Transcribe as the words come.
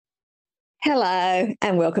Hello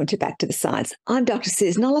and welcome to Back to the Science. I'm Dr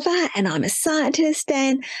Susan Oliver and I'm a scientist,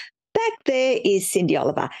 and back there is Cindy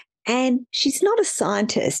Oliver, and she's not a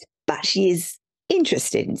scientist but she is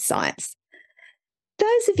interested in science.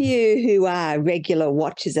 Those of you who are regular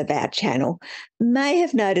watchers of our channel may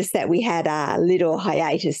have noticed that we had a little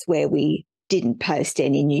hiatus where we didn't post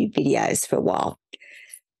any new videos for a while.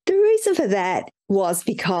 The reason for that was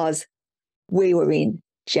because we were in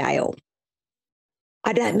jail.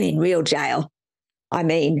 I don't mean real jail. I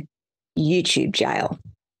mean YouTube jail.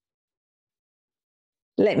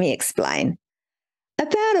 Let me explain.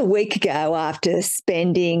 About a week ago, after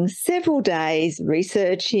spending several days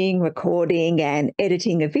researching, recording, and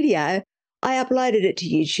editing a video, I uploaded it to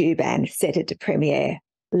YouTube and set it to premiere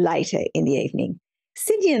later in the evening.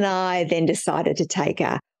 Cindy and I then decided to take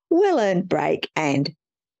a well-earned break and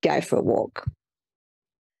go for a walk.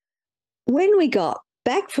 When we got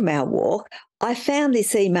back from our walk, I found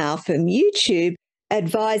this email from YouTube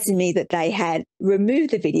advising me that they had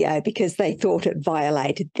removed the video because they thought it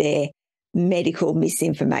violated their medical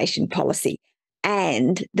misinformation policy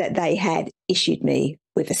and that they had issued me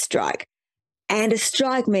with a strike. And a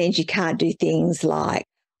strike means you can't do things like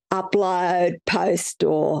upload, post,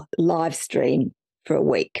 or live stream for a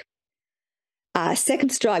week. A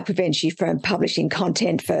second strike prevents you from publishing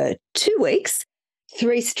content for 2 weeks.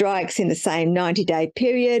 3 strikes in the same 90-day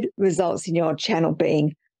period results in your channel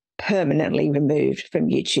being permanently removed from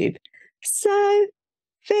YouTube. So,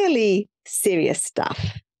 fairly serious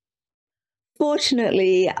stuff.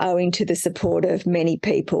 Fortunately, owing to the support of many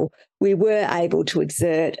people, we were able to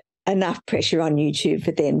exert enough pressure on YouTube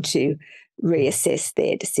for them to reassess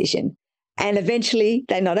their decision. And eventually,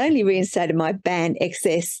 they not only reinstated my banned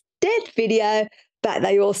excess death video, but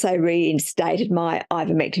they also reinstated my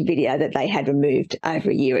ivermectin video that they had removed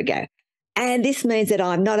over a year ago. And this means that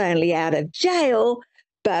I'm not only out of jail,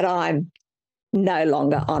 but I'm no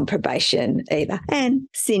longer on probation either. And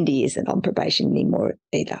Cindy isn't on probation anymore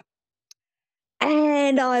either.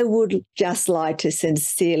 And I would just like to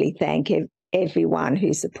sincerely thank everyone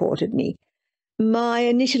who supported me. My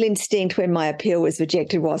initial instinct when my appeal was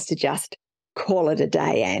rejected was to just call it a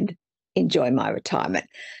day and enjoy my retirement.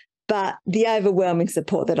 But the overwhelming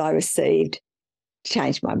support that I received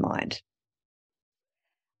changed my mind.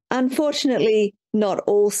 Unfortunately, not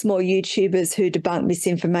all small YouTubers who debunk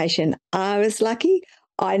misinformation are as lucky.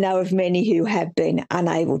 I know of many who have been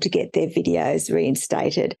unable to get their videos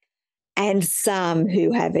reinstated, and some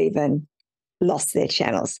who have even lost their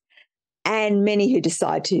channels, and many who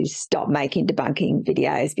decide to stop making debunking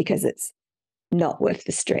videos because it's not worth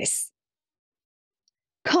the stress.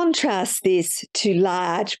 Contrast this to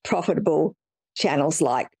large, profitable channels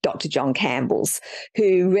like Dr John Campbell's,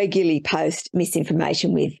 who regularly post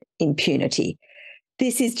misinformation with impunity.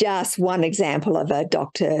 This is just one example of a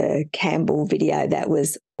Dr Campbell video that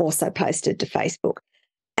was also posted to Facebook.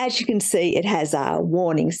 As you can see, it has a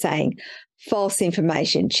warning saying, false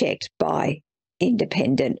information checked by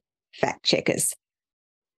independent fact checkers.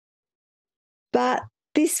 But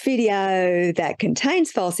this video that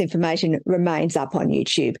contains false information remains up on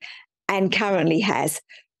YouTube and currently has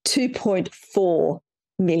 2.4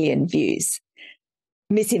 million views.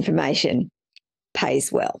 Misinformation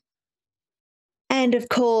pays well. And of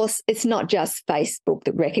course, it's not just Facebook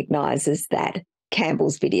that recognises that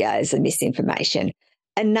Campbell's videos are misinformation.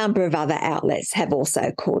 A number of other outlets have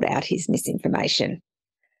also called out his misinformation.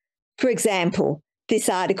 For example, this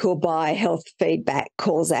article by Health Feedback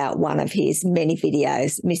calls out one of his many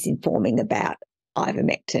videos misinforming about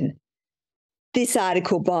ivermectin. This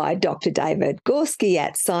article by Dr. David Gorski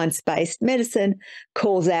at Science-Based Medicine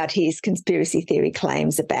calls out his conspiracy theory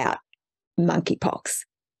claims about monkeypox.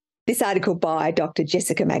 This article by Dr.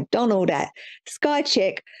 Jessica MacDonald at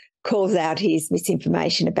SkyCheck calls out his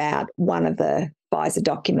misinformation about one of the Pfizer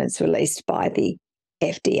documents released by the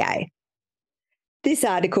FDA. This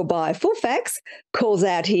article by Full Facts calls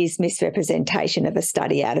out his misrepresentation of a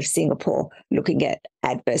study out of Singapore looking at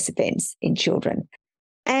adverse events in children.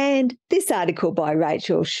 And this article by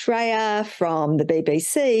Rachel Schreier from the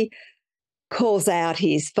BBC calls out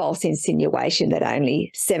his false insinuation that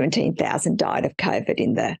only 17,000 died of COVID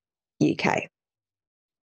in the UK.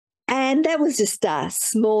 And that was just a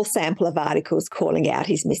small sample of articles calling out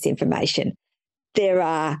his misinformation. There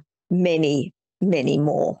are many, many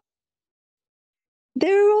more.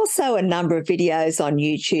 There are also a number of videos on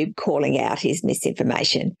YouTube calling out his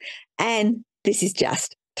misinformation, and this is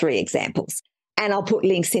just 3 examples. And I'll put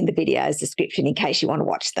links in the video's description in case you want to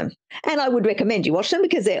watch them. And I would recommend you watch them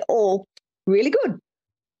because they're all really good.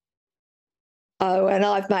 Oh, and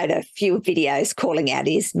I've made a few videos calling out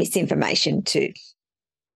his misinformation too.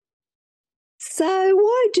 So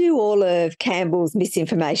why do all of Campbell's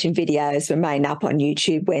misinformation videos remain up on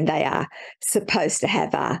YouTube when they are supposed to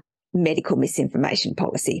have a medical misinformation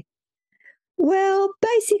policy? Well,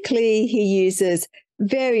 basically, he uses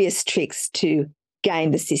various tricks to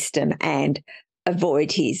game the system and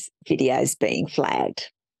avoid his videos being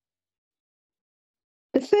flagged.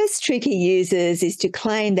 The first trick he uses is to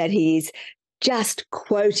claim that he is just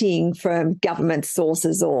quoting from government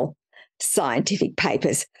sources or scientific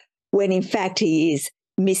papers, when in fact he is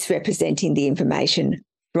misrepresenting the information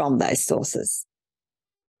from those sources.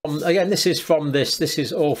 Again, this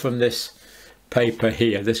is all from this paper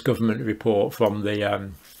here, this government report from the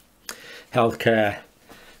Healthcare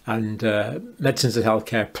and Medicines and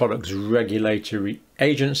Healthcare Products Regulatory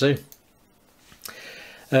Agency.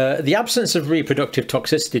 The absence of reproductive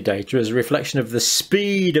toxicity data is a reflection of the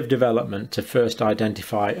speed of development to first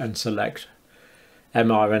identify and select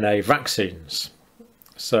mRNA vaccines.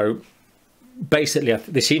 So basically,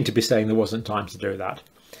 they seem to be saying there wasn't time to do that.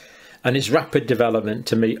 And its rapid development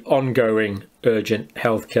to meet ongoing urgent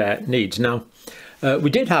healthcare needs. Now,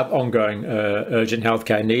 we did have ongoing urgent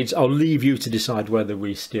healthcare needs. I'll leave you to decide whether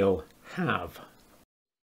we still have.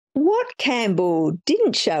 What Campbell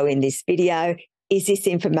didn't show in this video is this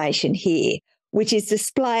information here, which is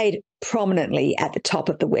displayed prominently at the top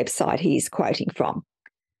of the website he is quoting from.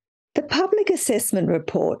 The public assessment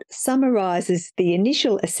report summarises the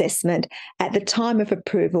initial assessment at the time of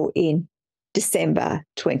approval in December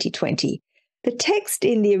 2020. The text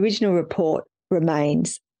in the original report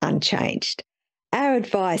remains unchanged. Our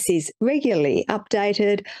advice is regularly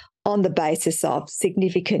updated on the basis of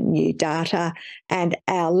significant new data, and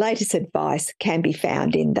our latest advice can be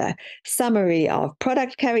found in the summary of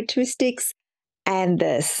product characteristics and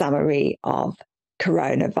the summary of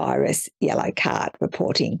coronavirus yellow card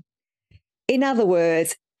reporting. In other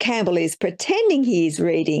words, Campbell is pretending he is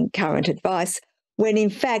reading current advice when in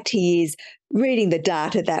fact he is reading the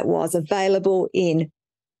data that was available in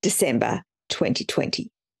December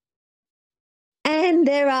 2020. And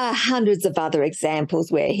there are hundreds of other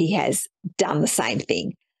examples where he has done the same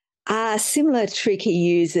thing. A similar trick he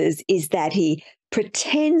uses is that he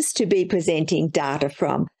pretends to be presenting data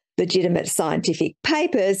from legitimate scientific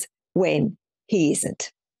papers when he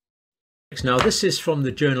isn't. Now, this is from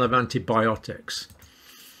the Journal of Antibiotics,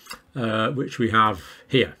 which we have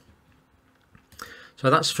here. So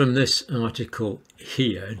that's from this article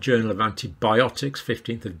here, Journal of Antibiotics,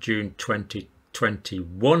 15th of June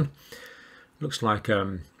 2021. Looks like,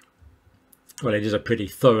 well, it is a pretty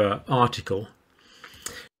thorough article.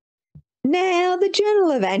 Now, the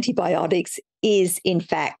Journal of Antibiotics is, in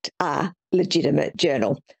fact, a legitimate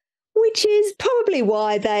journal, which is probably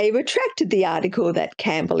why they retracted the article that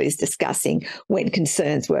Campbell is discussing when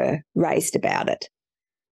concerns were raised about it.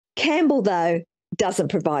 Campbell, though, doesn't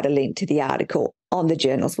provide a link to the article on the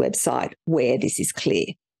journal's website where this is clear.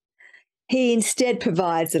 He instead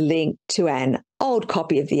provides a link to an old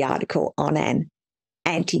copy of the article on an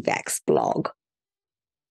anti-vax blog.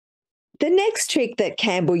 The next trick that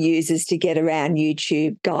Campbell uses to get around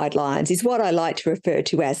YouTube guidelines is what I like to refer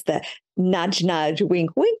to as the nudge, nudge,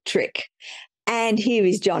 wink, wink trick. And here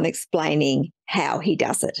is John explaining how he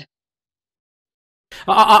does it.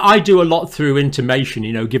 I do a lot through intimation,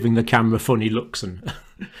 you know, giving the camera funny looks and,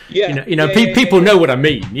 people know what I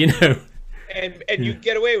mean, you know. And you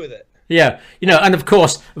get away with it. Yeah, you know, and of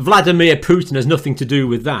course, Vladimir Putin has nothing to do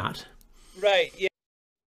with that. Right, yeah.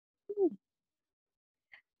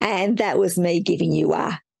 And that was me giving you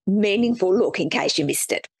a meaningful look in case you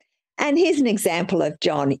missed it. And here's an example of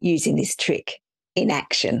John using this trick in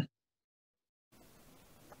action.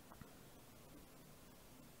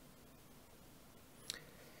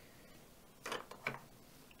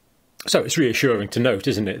 So it's reassuring to note,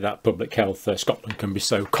 isn't it, that Public Health Scotland can be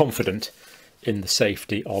so confident in the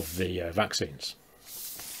safety of the vaccines.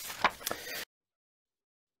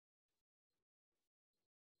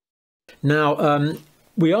 Now,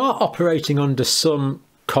 we are operating under some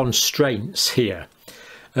constraints here.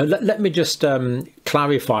 Let me just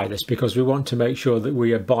clarify this, because we want to make sure that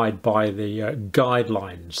we abide by the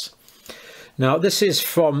guidelines. Now, this is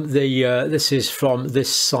from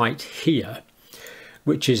this site here,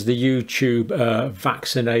 which is the YouTube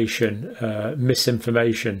vaccination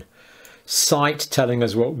misinformation site, telling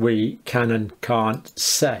us what we can and can't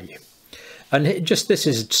say. And this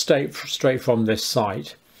is straight from this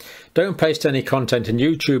site. Don't paste any content in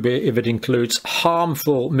YouTube if it includes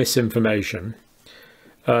harmful misinformation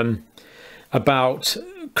about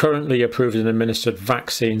currently approved and administered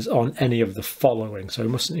vaccines on any of the following. So it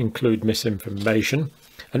mustn't include misinformation.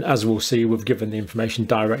 And as we'll see, we've given the information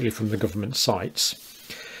directly from the government sites.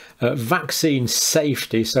 vaccine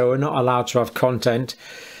safety, so we're not allowed to have content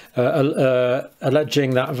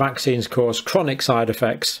alleging that vaccines cause chronic side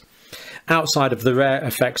effects outside of the rare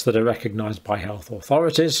effects that are recognised by health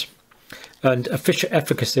authorities, and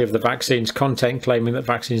efficacy of the vaccines content claiming that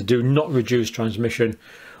vaccines do not reduce transmission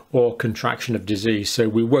or contraction of disease. So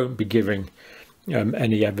we won't be giving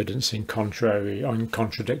any evidence in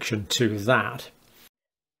contradiction to that.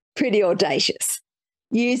 Pretty audacious,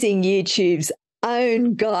 using YouTube's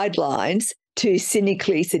own guidelines to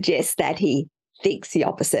cynically suggest that he thinks the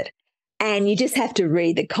opposite. And you just have to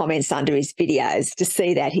read the comments under his videos to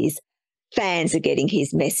see that his fans are getting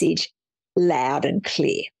his message loud and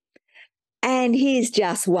clear. And here's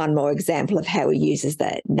just one more example of how he uses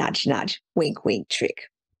the nudge, nudge, wink, wink trick.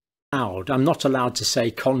 I'm not allowed to say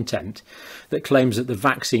content that claims that the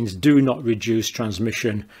vaccines do not reduce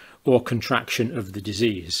transmission or contraction of the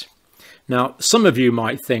disease. Now, some of you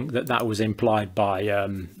might think that that was implied by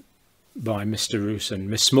Mr. Roos and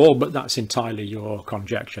Miss Small, but that's entirely your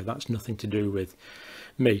conjecture. That's nothing to do with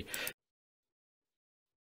me.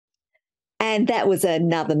 And that was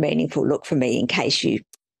another meaningful look for me, in case you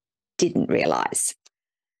didn't realise.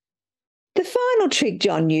 The final trick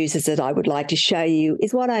John uses that I would like to show you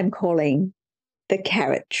is what I'm calling the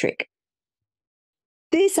carrot trick.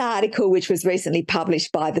 This article, which was recently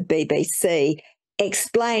published by the BBC,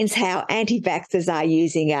 explains how anti-vaxxers are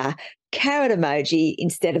using a carrot emoji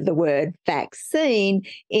instead of the word vaccine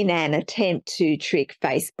in an attempt to trick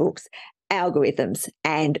Facebook's algorithms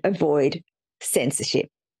and avoid censorship.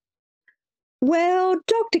 Well,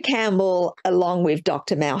 Dr Campbell, along with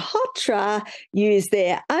Dr Malhotra, used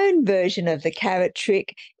their own version of the carrot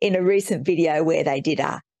trick in a recent video where they did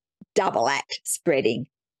a double act spreading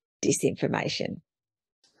disinformation.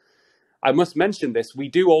 I must mention this. We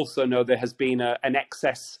do also know there has been an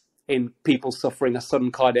excess in people suffering a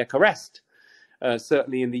sudden cardiac arrest.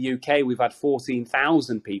 Certainly in the UK, we've had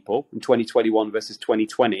 14,000 people in 2021 versus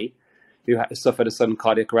 2020 who suffered a sudden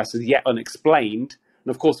cardiac arrest as yet unexplained. And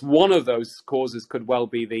of course, one of those causes could well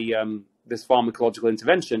be this pharmacological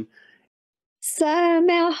intervention. So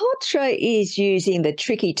Malhotra is using the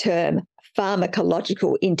tricky term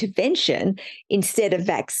pharmacological intervention instead of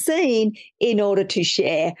vaccine in order to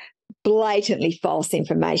share blatantly false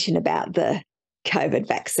information about the COVID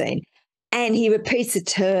vaccine. And he repeats the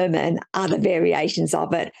term and other variations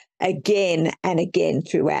of it again and again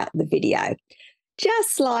throughout the video.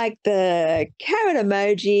 Just like the carrot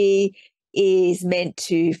emoji is meant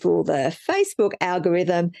to fool the Facebook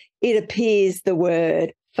algorithm, it appears the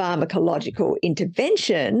word pharmacological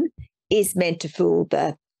intervention is meant to fool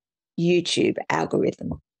the YouTube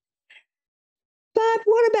algorithm. But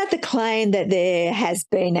what about the claim that there has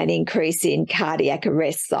been an increase in cardiac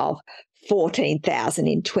arrests of 14,000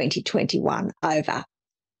 in 2021 over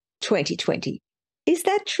 2020? Is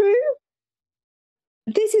that true?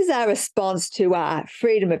 This is our response to our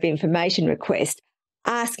Freedom of Information request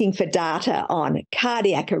asking for data on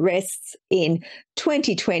cardiac arrests in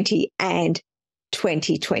 2020 and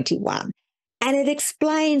 2021. And it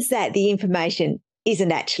explains that the information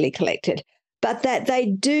isn't actually collected, but that they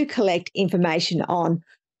do collect information on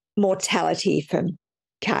mortality from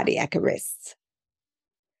cardiac arrests.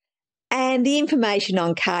 And the information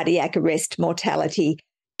on cardiac arrest mortality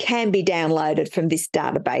can be downloaded from this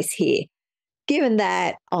database here. Given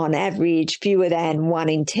that, on average, fewer than 1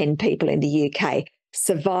 in 10 people in the UK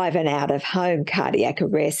survive an out-of-home cardiac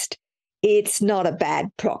arrest, it's not a bad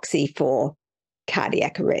proxy for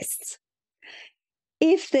cardiac arrests.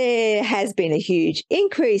 If there has been a huge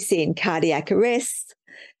increase in cardiac arrests,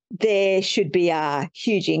 there should be a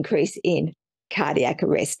huge increase in cardiac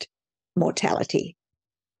arrest mortality.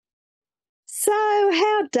 So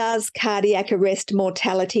how does cardiac arrest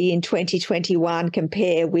mortality in 2021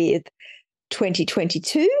 compare with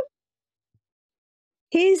 2022?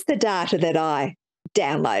 Here's the data that I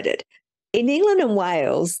downloaded. In England and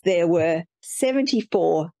Wales, there were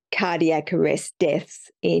 74 cardiac arrest deaths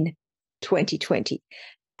in 2020,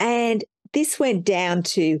 and this went down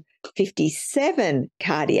to 57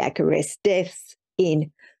 cardiac arrest deaths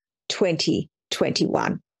in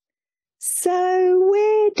 2021. So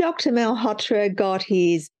where Dr. Malhotra got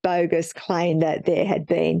his bogus claim that there had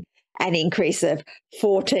been an increase of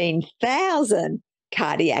 14,000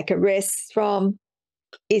 cardiac arrests from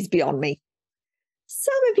is beyond me.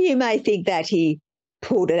 Some of you may think that he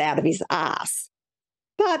pulled it out of his arse,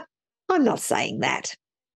 but I'm not saying that.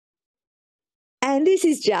 And this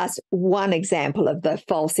is just one example of the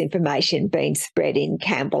false information being spread in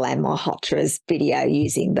Campbell and Malhotra's video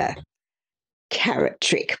using the carrot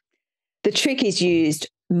trick. The trick is used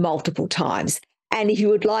multiple times. And if you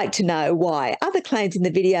would like to know why other claims in the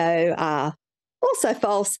video are also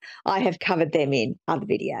false, I have covered them in other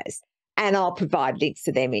videos, and I'll provide links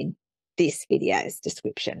to them in this video's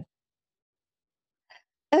description.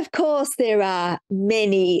 Of course, there are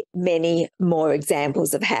many, many more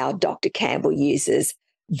examples of how Dr. Campbell uses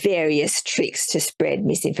various tricks to spread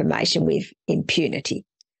misinformation with impunity.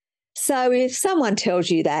 So if someone tells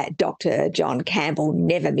you that Dr. John Campbell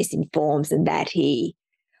never misinforms and that he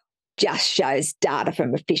just shows data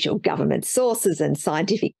from official government sources and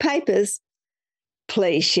scientific papers,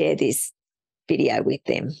 please share this video with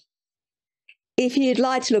them. If you'd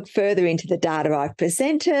like to look further into the data I've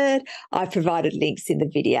presented, I've provided links in the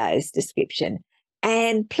video's description.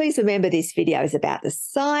 And please remember, this video is about the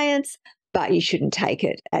science, but you shouldn't take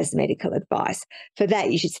it as medical advice. For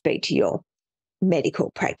that, you should speak to your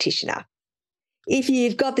medical practitioner. If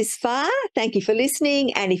you've got this far, thank you for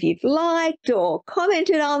listening. And if you've liked or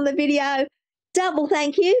commented on the video, double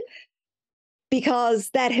thank you, because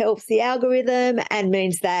that helps the algorithm and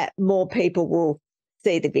means that more people will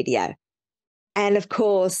see the video. And of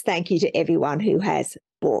course, thank you to everyone who has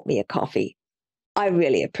bought me a coffee. I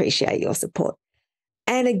really appreciate your support.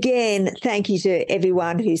 And again, thank you to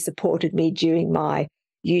everyone who supported me during my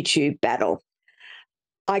YouTube battle.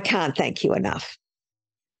 I can't thank you enough.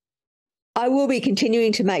 I will be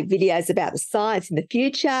continuing to make videos about the science in the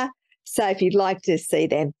future, so if you'd like to see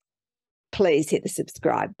them, please hit the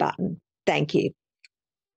subscribe button. Thank you.